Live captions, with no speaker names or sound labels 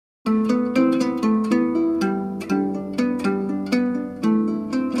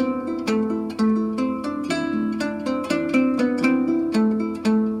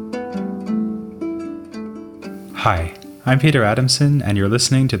Hi, I'm Peter Adamson, and you're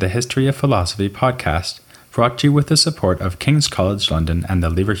listening to the History of Philosophy podcast, brought to you with the support of King's College London and the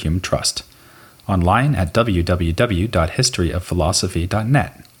Leverhulme Trust, online at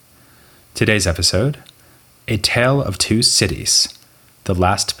www.historyofphilosophy.net. Today's episode, A Tale of Two Cities, the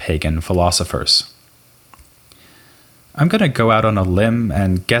Last Pagan Philosophers. I'm going to go out on a limb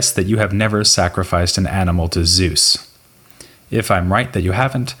and guess that you have never sacrificed an animal to Zeus. If I'm right that you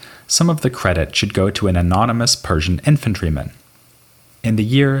haven't, some of the credit should go to an anonymous Persian infantryman. In the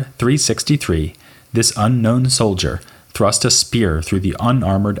year 363, this unknown soldier thrust a spear through the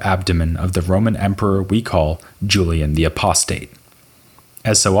unarmored abdomen of the Roman emperor we call Julian the Apostate.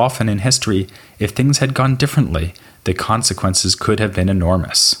 As so often in history, if things had gone differently, the consequences could have been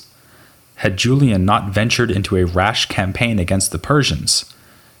enormous. Had Julian not ventured into a rash campaign against the Persians,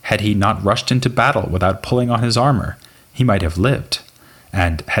 had he not rushed into battle without pulling on his armor, he might have lived.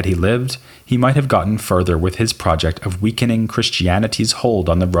 And had he lived, he might have gotten further with his project of weakening Christianity's hold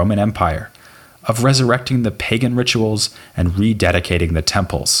on the Roman Empire, of resurrecting the pagan rituals and rededicating the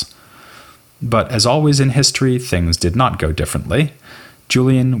temples. But as always in history, things did not go differently.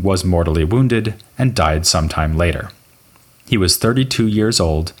 Julian was mortally wounded and died sometime later. He was 32 years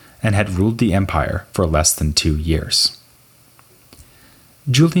old and had ruled the empire for less than 2 years.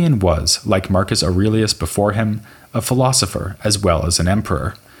 Julian was, like Marcus Aurelius before him, a philosopher as well as an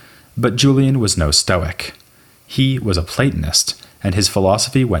emperor. But Julian was no Stoic. He was a Platonist, and his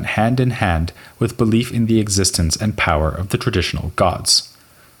philosophy went hand in hand with belief in the existence and power of the traditional gods.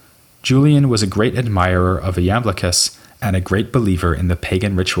 Julian was a great admirer of Iamblichus and a great believer in the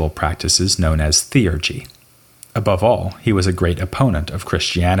pagan ritual practices known as theurgy. Above all, he was a great opponent of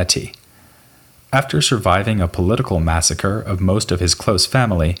Christianity. After surviving a political massacre of most of his close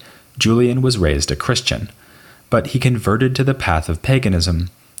family, Julian was raised a Christian, but he converted to the path of paganism,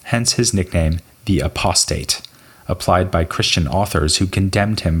 hence his nickname, the Apostate, applied by Christian authors who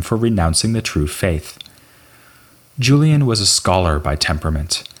condemned him for renouncing the true faith. Julian was a scholar by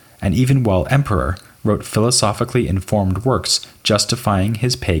temperament, and even while emperor, wrote philosophically informed works justifying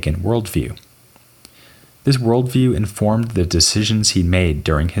his pagan worldview. This worldview informed the decisions he made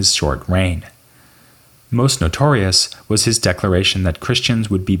during his short reign. Most notorious was his declaration that Christians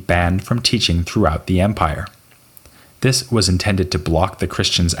would be banned from teaching throughout the empire. This was intended to block the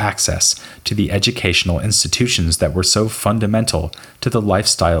Christians' access to the educational institutions that were so fundamental to the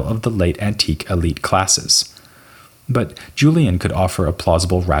lifestyle of the late antique elite classes. But Julian could offer a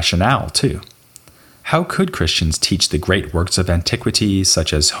plausible rationale, too. How could Christians teach the great works of antiquity,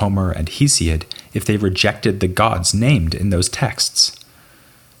 such as Homer and Hesiod, if they rejected the gods named in those texts?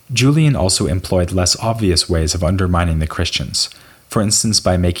 Julian also employed less obvious ways of undermining the Christians, for instance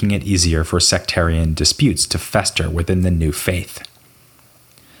by making it easier for sectarian disputes to fester within the new faith.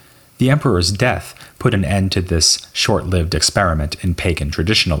 The emperor's death put an end to this short-lived experiment in pagan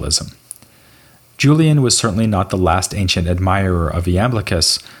traditionalism. Julian was certainly not the last ancient admirer of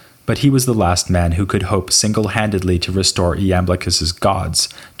Iamblichus, but he was the last man who could hope single-handedly to restore Iamblichus's gods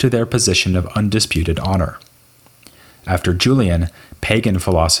to their position of undisputed honor. After Julian, pagan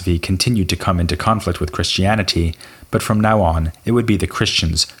philosophy continued to come into conflict with Christianity, but from now on, it would be the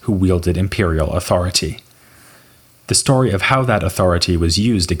Christians who wielded imperial authority. The story of how that authority was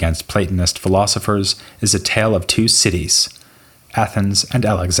used against Platonist philosophers is a tale of two cities, Athens and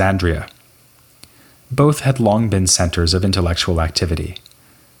Alexandria. Both had long been centers of intellectual activity.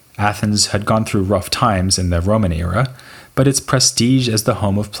 Athens had gone through rough times in the Roman era, but its prestige as the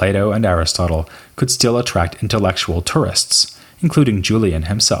home of Plato and Aristotle could still attract intellectual tourists, including Julian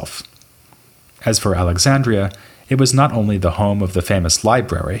himself. As for Alexandria, it was not only the home of the famous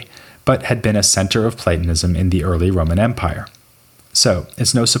library, but had been a center of Platonism in the early Roman Empire. So,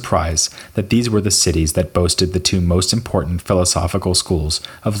 it's no surprise that these were the cities that boasted the two most important philosophical schools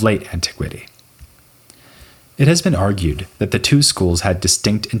of late antiquity. It has been argued that the two schools had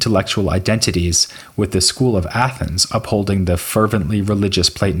distinct intellectual identities, with the school of Athens upholding the fervently religious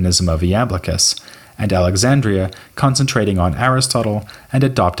Platonism of Iamblichus, and Alexandria concentrating on Aristotle and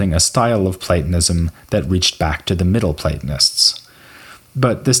adopting a style of Platonism that reached back to the Middle Platonists.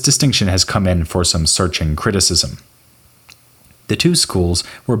 But this distinction has come in for some searching criticism. The two schools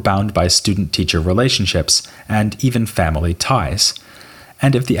were bound by student-teacher relationships and even family ties.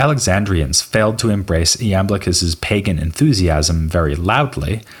 And if the Alexandrians failed to embrace Iamblichus's pagan enthusiasm very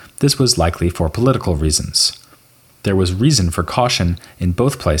loudly, this was likely for political reasons. There was reason for caution in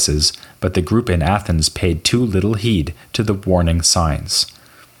both places, but the group in Athens paid too little heed to the warning signs.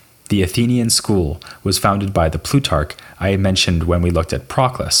 The Athenian school was founded by the Plutarch I mentioned when we looked at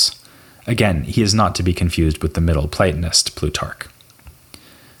Proclus. Again, he is not to be confused with the Middle Platonist Plutarch.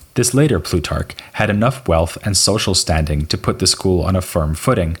 This later Plutarch had enough wealth and social standing to put the school on a firm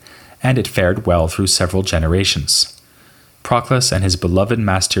footing, and it fared well through several generations. Proclus and his beloved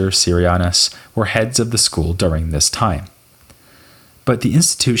master Syrianus were heads of the school during this time. But the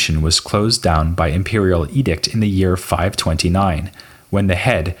institution was closed down by imperial edict in the year 529, when the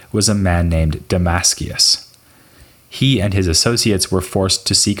head was a man named Damascius. He and his associates were forced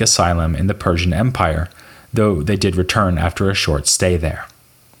to seek asylum in the Persian Empire, though they did return after a short stay there.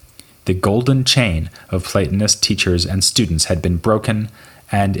 The golden chain of Platonist teachers and students had been broken,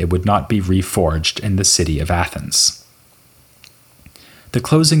 and it would not be reforged in the city of Athens. The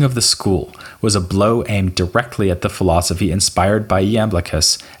closing of the school was a blow aimed directly at the philosophy inspired by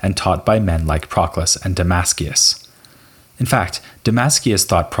Iamblichus and taught by men like Proclus and Damascius. In fact, Damascius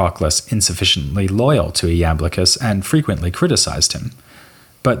thought Proclus insufficiently loyal to Iamblichus and frequently criticized him.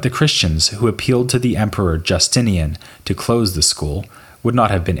 But the Christians who appealed to the emperor Justinian to close the school would not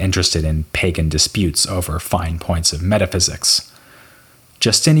have been interested in pagan disputes over fine points of metaphysics.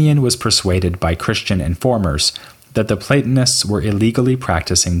 Justinian was persuaded by Christian informers that the Platonists were illegally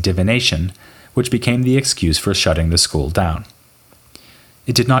practicing divination, which became the excuse for shutting the school down.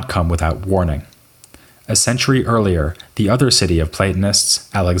 It did not come without warning. A century earlier, the other city of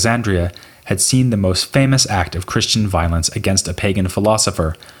Platonists, Alexandria, had seen the most famous act of Christian violence against a pagan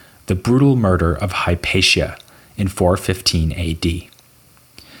philosopher, the brutal murder of Hypatia, in 415 AD.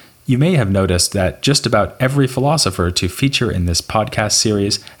 You may have noticed that just about every philosopher to feature in this podcast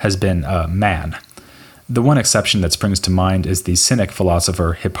series has been a man. The one exception that springs to mind is the Cynic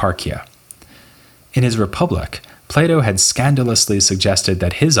philosopher Hipparchia. In his Republic, Plato had scandalously suggested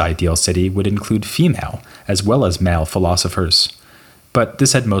that his ideal city would include female as well as male philosophers. But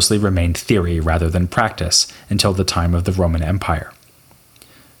this had mostly remained theory rather than practice until the time of the Roman Empire.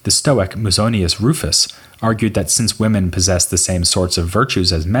 The Stoic Musonius Rufus argued that since women possess the same sorts of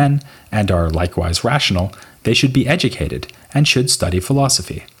virtues as men and are likewise rational, they should be educated and should study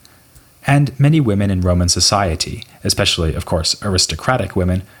philosophy. And many women in Roman society, especially, of course, aristocratic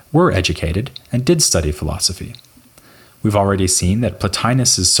women, were educated and did study philosophy. We've already seen that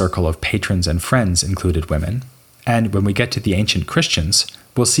Plotinus's circle of patrons and friends included women, and when we get to the ancient Christians,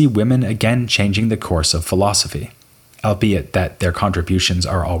 we'll see women again changing the course of philosophy, albeit that their contributions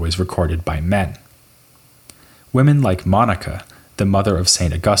are always recorded by men. Women like Monica, the mother of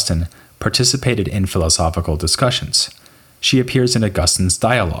St. Augustine, participated in philosophical discussions. She appears in Augustine's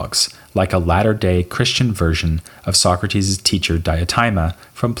dialogues, like a latter-day Christian version of Socrates' teacher Diotima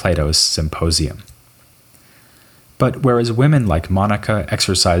from Plato's Symposium. But whereas women like Monica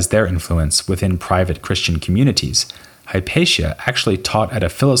exercised their influence within private Christian communities, Hypatia actually taught at a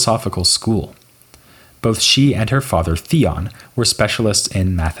philosophical school. Both she and her father Theon were specialists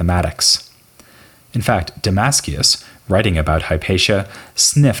in mathematics. In fact, Damascius, writing about Hypatia,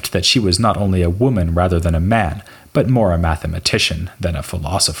 sniffed that she was not only a woman rather than a man, but more a mathematician than a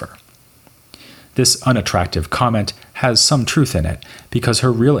philosopher. This unattractive comment has some truth in it, because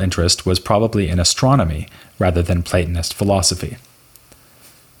her real interest was probably in astronomy rather than Platonist philosophy.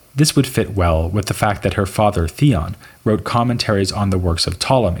 This would fit well with the fact that her father Theon wrote commentaries on the works of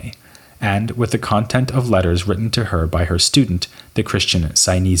Ptolemy, and with the content of letters written to her by her student, the Christian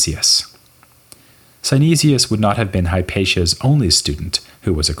Synesius. Synesius would not have been Hypatia's only student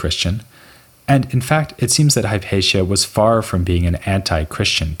who was a Christian, and in fact it seems that Hypatia was far from being an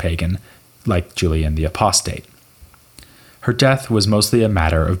anti-Christian pagan, like Julian the Apostate. Her death was mostly a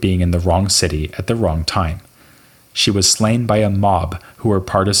matter of being in the wrong city at the wrong time. She was slain by a mob who were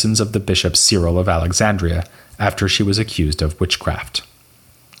partisans of the bishop Cyril of Alexandria after she was accused of witchcraft.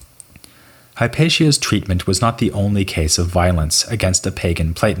 Hypatia's treatment was not the only case of violence against a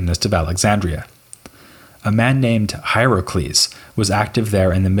pagan Platonist of Alexandria. A man named Hierocles was active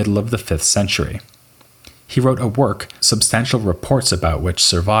there in the middle of the 5th century. He wrote a work, substantial reports about which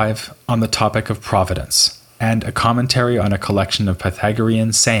survive, on the topic of providence, and a commentary on a collection of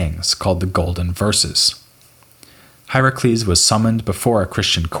Pythagorean sayings called the Golden Verses. Hierocles was summoned before a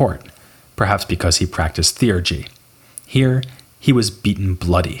Christian court, perhaps because he practiced theurgy. Here, he was beaten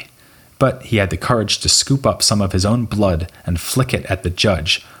bloody, but he had the courage to scoop up some of his own blood and flick it at the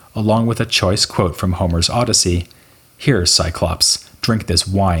judge, along with a choice quote from Homer's Odyssey, "Here, Cyclops, drink this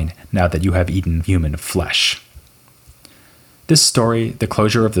wine now that you have eaten human flesh." This story, the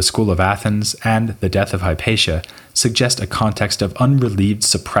closure of the School of Athens, and the death of Hypatia suggest a context of unrelieved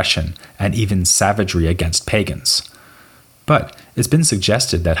suppression and even savagery against pagans. But it's been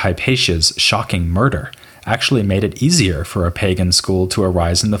suggested that Hypatia's shocking murder actually made it easier for a pagan school to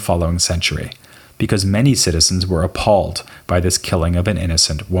arise in the following century, because many citizens were appalled by this killing of an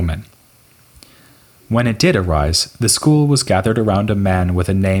innocent woman. When it did arise, the school was gathered around a man with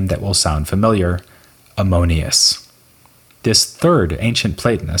a name that will sound familiar, Ammonius. This third ancient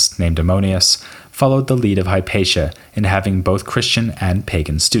Platonist, named Ammonius, followed the lead of Hypatia in having both Christian and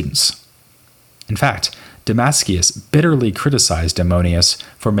pagan students. In fact, Damascius bitterly criticized Ammonius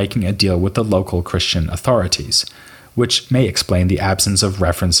for making a deal with the local Christian authorities, which may explain the absence of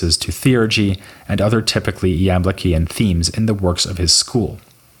references to theurgy and other typically Iamblichian themes in the works of his school.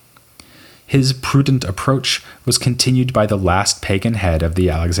 His prudent approach was continued by the last pagan head of the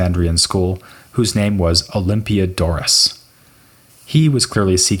Alexandrian school, whose name was Olympiodorus. He was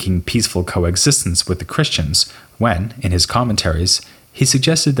clearly seeking peaceful coexistence with the Christians when, in his commentaries, he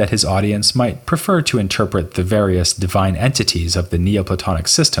suggested that his audience might prefer to interpret the various divine entities of the Neoplatonic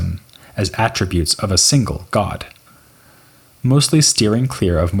system as attributes of a single god. Mostly steering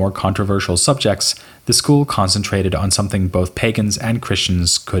clear of more controversial subjects, the school concentrated on something both pagans and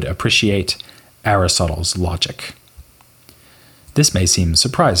Christians could appreciate: Aristotle's logic. This may seem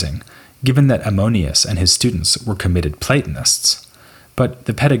surprising, given that Ammonius and his students were committed Platonists, but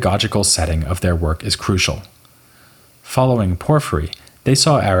the pedagogical setting of their work is crucial. Following Porphyry, they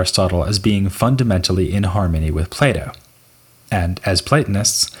saw Aristotle as being fundamentally in harmony with Plato, and as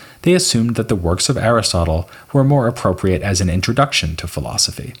Platonists, they assumed that the works of Aristotle were more appropriate as an introduction to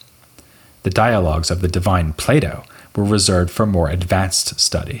philosophy. The dialogues of the divine Plato were reserved for more advanced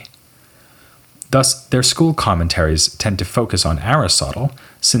study. Thus, their school commentaries tend to focus on Aristotle,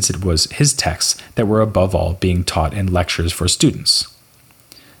 since it was his texts that were above all being taught in lectures for students.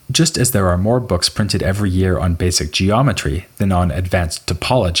 Just as there are more books printed every year on basic geometry than on advanced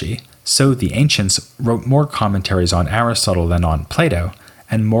topology, so the ancients wrote more commentaries on Aristotle than on Plato,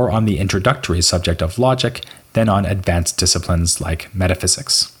 and more on the introductory subject of logic than on advanced disciplines like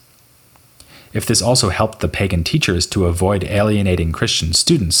metaphysics. If this also helped the pagan teachers to avoid alienating Christian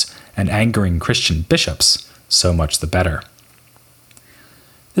students and angering Christian bishops, so much the better.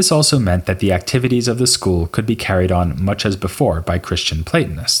 This also meant that the activities of the school could be carried on much as before by Christian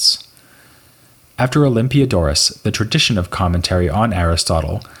Platonists. After Olympiodorus, the tradition of commentary on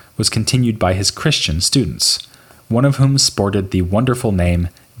Aristotle was continued by his Christian students, one of whom sported the wonderful name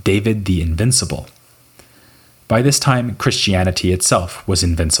David the Invincible. By this time, Christianity itself was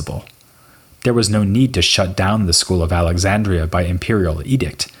invincible. There was no need to shut down the school of Alexandria by imperial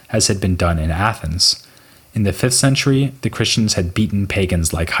edict, as had been done in Athens. In the 5th century, the Christians had beaten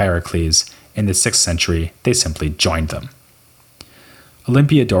pagans like Hierocles. In the 6th century, they simply joined them.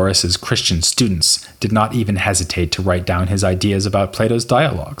 Olympiodorus's Christian students did not even hesitate to write down his ideas about Plato's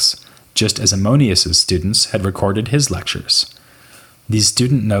dialogues, just as Ammonius's students had recorded his lectures. These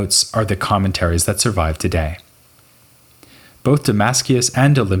student notes are the commentaries that survive today. Both Damascius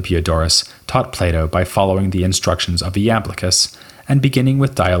and Olympiodorus taught Plato by following the instructions of Iamblichus, and beginning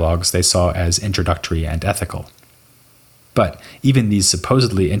with dialogues they saw as introductory and ethical. But even these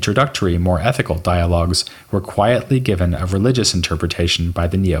supposedly introductory, more ethical dialogues were quietly given a religious interpretation by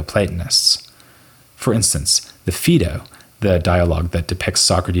the Neoplatonists. For instance, the Phaedo, the dialogue that depicts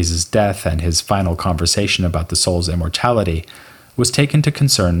Socrates' death and his final conversation about the soul's immortality, was taken to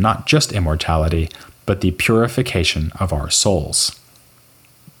concern not just immortality, but the purification of our souls.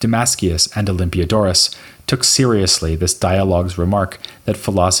 Damascius and Olympiodorus took seriously this dialogue's remark that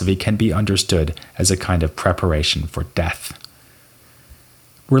philosophy can be understood as a kind of preparation for death.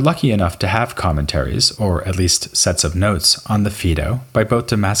 We're lucky enough to have commentaries, or at least sets of notes, on the Phaedo by both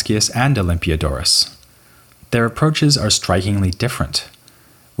Damascius and Olympiodorus. Their approaches are strikingly different.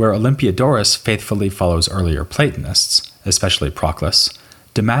 Where Olympiodorus faithfully follows earlier Platonists, especially Proclus,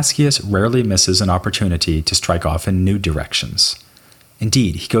 Damascius rarely misses an opportunity to strike off in new directions.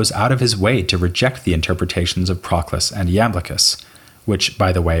 Indeed, he goes out of his way to reject the interpretations of Proclus and Iamblichus, which,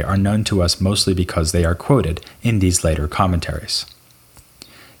 by the way, are known to us mostly because they are quoted in these later commentaries.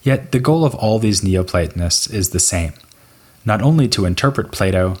 Yet the goal of all these Neoplatonists is the same, not only to interpret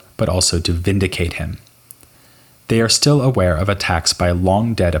Plato, but also to vindicate him. They are still aware of attacks by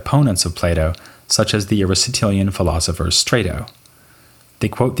long-dead opponents of Plato, such as the Aristotelian philosopher Strato. They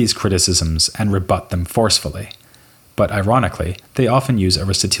quote these criticisms and rebut them forcefully, but ironically, they often use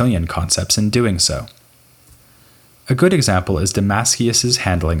Aristotelian concepts in doing so. A good example is Damascius's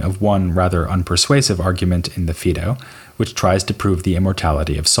handling of one rather unpersuasive argument in the Phaedo, which tries to prove the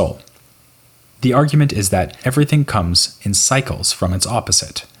immortality of soul. The argument is that everything comes in cycles from its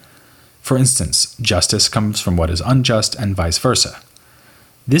opposite. For instance, justice comes from what is unjust and vice versa.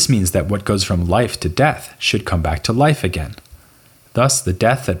 This means that what goes from life to death should come back to life again. Thus, the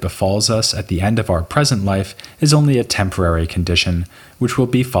death that befalls us at the end of our present life is only a temporary condition, which will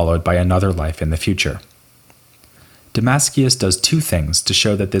be followed by another life in the future. Damascius does two things to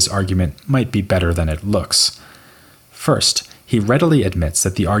show that this argument might be better than it looks. First, he readily admits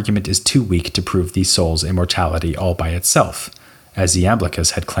that the argument is too weak to prove the soul's immortality all by itself, as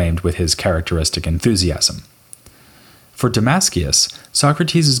Iamblichus had claimed with his characteristic enthusiasm. For Damascius,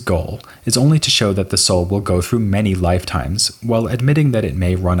 Socrates' goal is only to show that the soul will go through many lifetimes, while admitting that it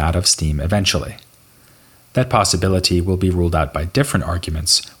may run out of steam eventually. That possibility will be ruled out by different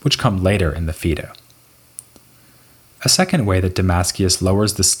arguments, which come later in the Phaedo. A second way that Damascius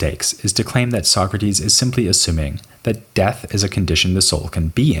lowers the stakes is to claim that Socrates is simply assuming that death is a condition the soul can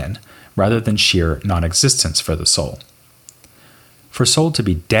be in, rather than sheer non-existence for the soul. For soul to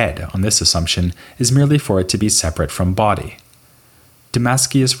be dead on this assumption is merely for it to be separate from body.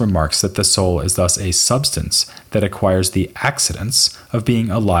 Damascius remarks that the soul is thus a substance that acquires the accidents of being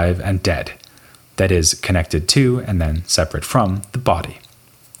alive and dead, that is, connected to and then separate from the body.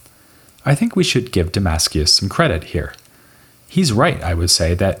 I think we should give Damascius some credit here. He's right, I would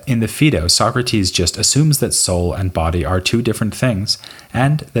say, that in the Phaedo, Socrates just assumes that soul and body are two different things,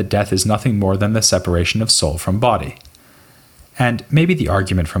 and that death is nothing more than the separation of soul from body. And maybe the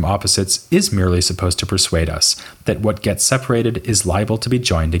argument from opposites is merely supposed to persuade us that what gets separated is liable to be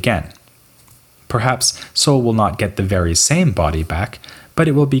joined again. Perhaps soul will not get the very same body back, but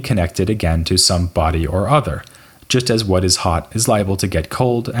it will be connected again to some body or other, just as what is hot is liable to get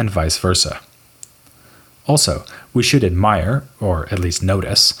cold and vice versa. Also, we should admire, or at least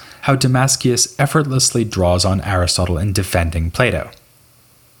notice, how Damascius effortlessly draws on Aristotle in defending Plato.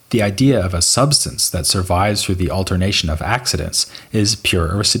 The idea of a substance that survives through the alternation of accidents is pure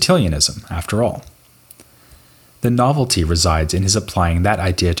Aristotelianism, after all. The novelty resides in his applying that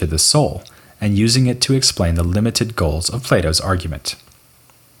idea to the soul and using it to explain the limited goals of Plato's argument.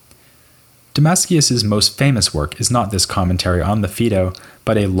 Damascius' most famous work is not this commentary on the Phaedo,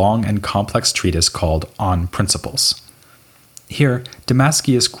 but a long and complex treatise called On Principles. Here,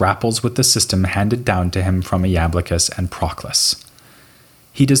 Damascius grapples with the system handed down to him from Iamblichus and Proclus.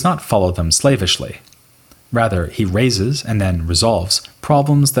 He does not follow them slavishly. Rather, he raises and then resolves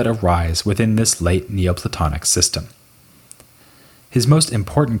problems that arise within this late Neoplatonic system. His most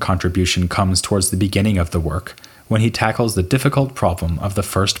important contribution comes towards the beginning of the work, when he tackles the difficult problem of the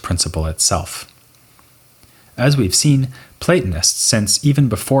first principle itself. As we've seen, Platonists, since even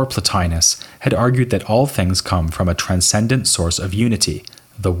before Plotinus, had argued that all things come from a transcendent source of unity,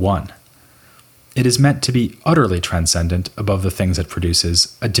 the One. It is meant to be utterly transcendent above the things it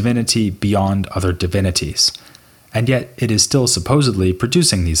produces, a divinity beyond other divinities, and yet it is still supposedly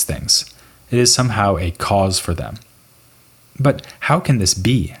producing these things. It is somehow a cause for them. But how can this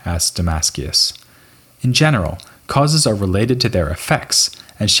be? Asks Damascius. In general, causes are related to their effects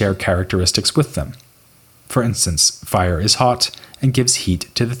and share characteristics with them. For instance, fire is hot and gives heat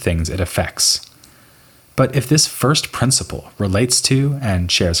to the things it affects. But if this first principle relates to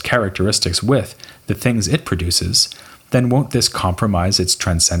and shares characteristics with the things it produces, then won't this compromise its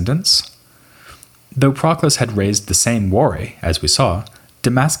transcendence? Though Proclus had raised the same worry, as we saw,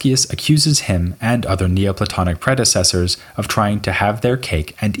 Damascius accuses him and other Neoplatonic predecessors of trying to have their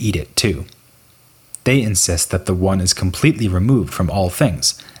cake and eat it too. They insist that the One is completely removed from all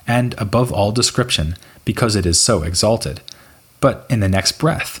things, and above all description, because it is so exalted. But in the next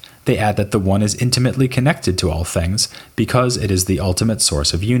breath, they add that the One is intimately connected to all things, because it is the ultimate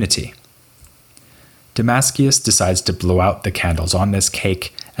source of unity. Damascius decides to blow out the candles on this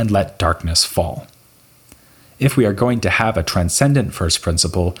cake and let darkness fall. If we are going to have a transcendent first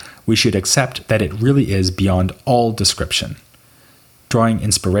principle, we should accept that it really is beyond all description. Drawing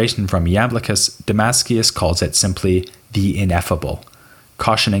inspiration from Iamblichus, Damascius calls it simply the ineffable,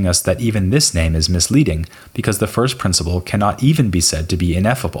 cautioning us that even this name is misleading because the first principle cannot even be said to be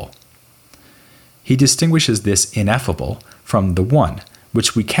ineffable. He distinguishes this ineffable from the One,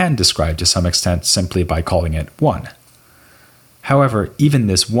 which we can describe to some extent simply by calling it One. However, even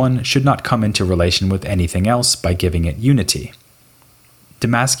this One should not come into relation with anything else by giving it unity.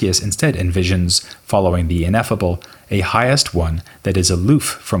 Damascius instead envisions, following the ineffable, a highest One that is aloof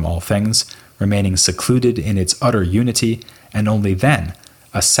from all things, remaining secluded in its utter unity, and only then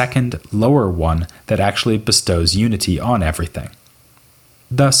a second, lower One that actually bestows unity on everything.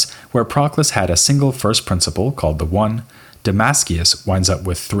 Thus, where Proclus had a single first principle called the One, Damascius winds up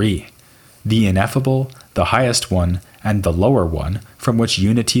with three: the ineffable, the highest One, and the lower One from which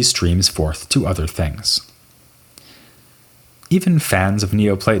unity streams forth to other things. Even fans of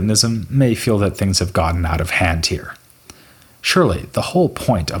Neoplatonism may feel that things have gotten out of hand here. Surely, the whole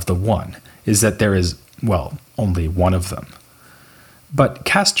point of the One is that there is, well, only one of them. But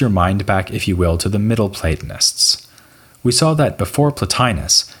cast your mind back, if you will, to the Middle Platonists. We saw that before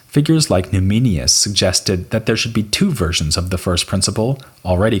Plotinus, Figures like Numenius suggested that there should be two versions of the first principle,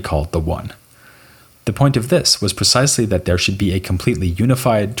 already called the One. The point of this was precisely that there should be a completely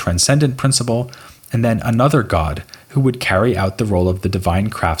unified, transcendent principle, and then another god who would carry out the role of the divine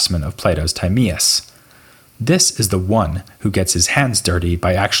craftsman of Plato's Timaeus. This is the one who gets his hands dirty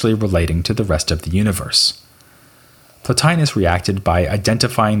by actually relating to the rest of the universe. Plotinus reacted by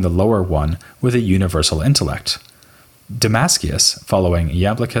identifying the lower one with a universal intellect. Damascius, following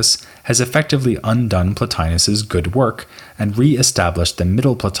Iamblichus, has effectively undone Plotinus's good work and re-established the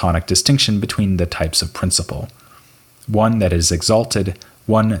middle Platonic distinction between the types of principle. One that is exalted,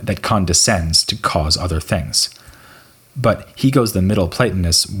 one that condescends to cause other things. But he goes the Middle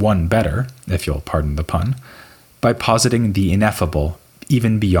Platonist one better, if you'll pardon the pun, by positing the ineffable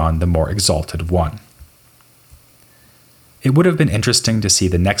even beyond the more exalted one. It would have been interesting to see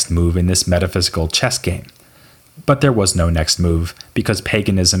the next move in this metaphysical chess game. But there was no next move, because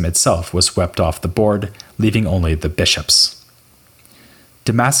paganism itself was swept off the board, leaving only the bishops.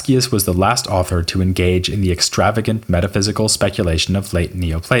 Damascius was the last author to engage in the extravagant metaphysical speculation of late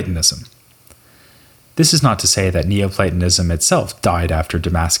Neoplatonism. This is not to say that Neoplatonism itself died after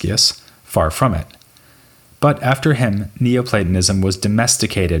Damascius, far from it. But after him, Neoplatonism was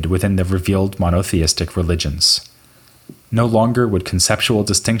domesticated within the revealed monotheistic religions. No longer would conceptual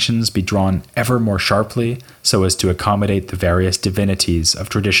distinctions be drawn ever more sharply so as to accommodate the various divinities of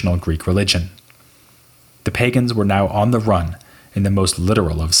traditional Greek religion. The pagans were now on the run in the most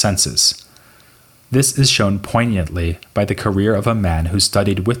literal of senses. This is shown poignantly by the career of a man who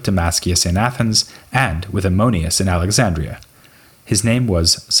studied with Damascius in Athens and with Ammonius in Alexandria. His name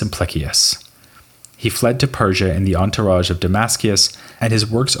was Simplicius. He fled to Persia in the entourage of Damascius, and his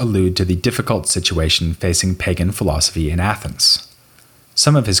works allude to the difficult situation facing pagan philosophy in Athens.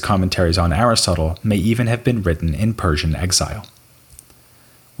 Some of his commentaries on Aristotle may even have been written in Persian exile.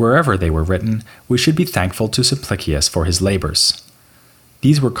 Wherever they were written, we should be thankful to Simplicius for his labors.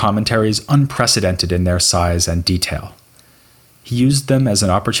 These were commentaries unprecedented in their size and detail. He used them as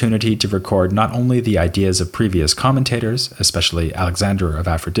an opportunity to record not only the ideas of previous commentators, especially Alexander of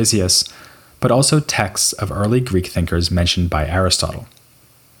Aphrodisias, but also texts of early Greek thinkers mentioned by Aristotle.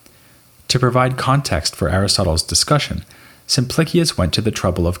 To provide context for Aristotle's discussion, Simplicius went to the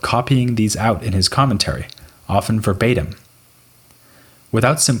trouble of copying these out in his commentary, often verbatim.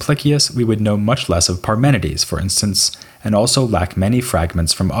 Without Simplicius, we would know much less of Parmenides, for instance, and also lack many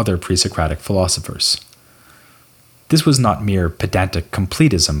fragments from other pre-Socratic philosophers. This was not mere pedantic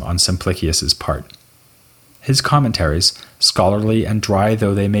completism on Simplicius's part. His commentaries, scholarly and dry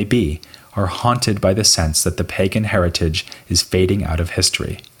though they may be, are haunted by the sense that the pagan heritage is fading out of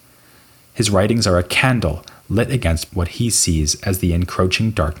history. His writings are a candle lit against what he sees as the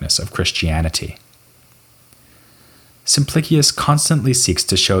encroaching darkness of Christianity. Simplicius constantly seeks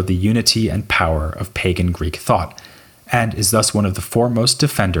to show the unity and power of pagan Greek thought, and is thus one of the foremost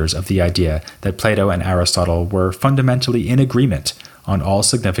defenders of the idea that Plato and Aristotle were fundamentally in agreement on all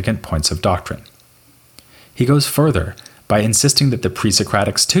significant points of doctrine. He goes further by insisting that the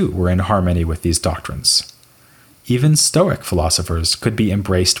pre-Socratics too were in harmony with these doctrines. Even Stoic philosophers could be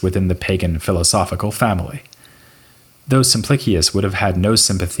embraced within the pagan philosophical family. Though Simplicius would have had no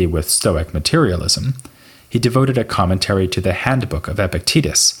sympathy with Stoic materialism, he devoted a commentary to the Handbook of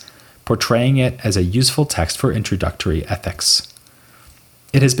Epictetus, portraying it as a useful text for introductory ethics.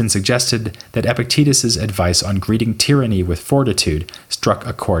 It has been suggested that Epictetus's advice on greeting tyranny with fortitude struck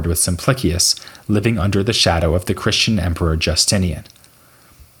a chord with Simplicius, living under the shadow of the Christian emperor Justinian.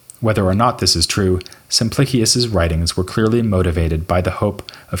 Whether or not this is true, Simplicius's writings were clearly motivated by the hope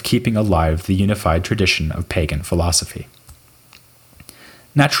of keeping alive the unified tradition of pagan philosophy.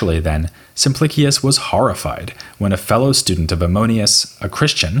 Naturally, then, Simplicius was horrified when a fellow student of Ammonius, a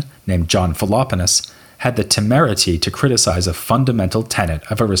Christian named John Philoponus, had the temerity to criticize a fundamental tenet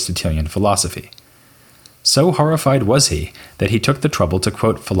of Aristotelian philosophy. So horrified was he that he took the trouble to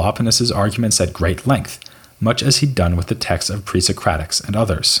quote Philoponus's arguments at great length, much as he'd done with the texts of pre-Socratics and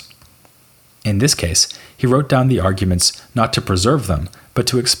others. In this case, he wrote down the arguments not to preserve them, but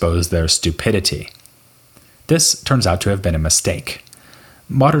to expose their stupidity. This turns out to have been a mistake.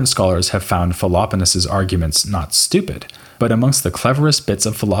 Modern scholars have found Philoponus's arguments not stupid, but amongst the cleverest bits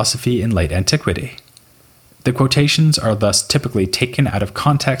of philosophy in late antiquity. The quotations are thus typically taken out of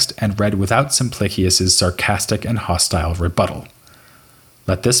context and read without Simplicius's sarcastic and hostile rebuttal.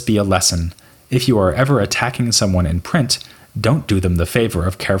 Let this be a lesson. If you are ever attacking someone in print, don't do them the favor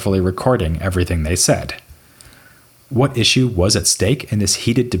of carefully recording everything they said. What issue was at stake in this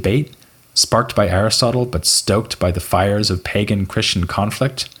heated debate, sparked by Aristotle but stoked by the fires of pagan Christian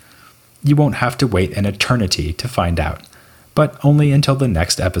conflict? You won't have to wait an eternity to find out, but only until the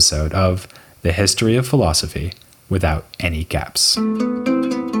next episode of The History of Philosophy Without Any Gaps.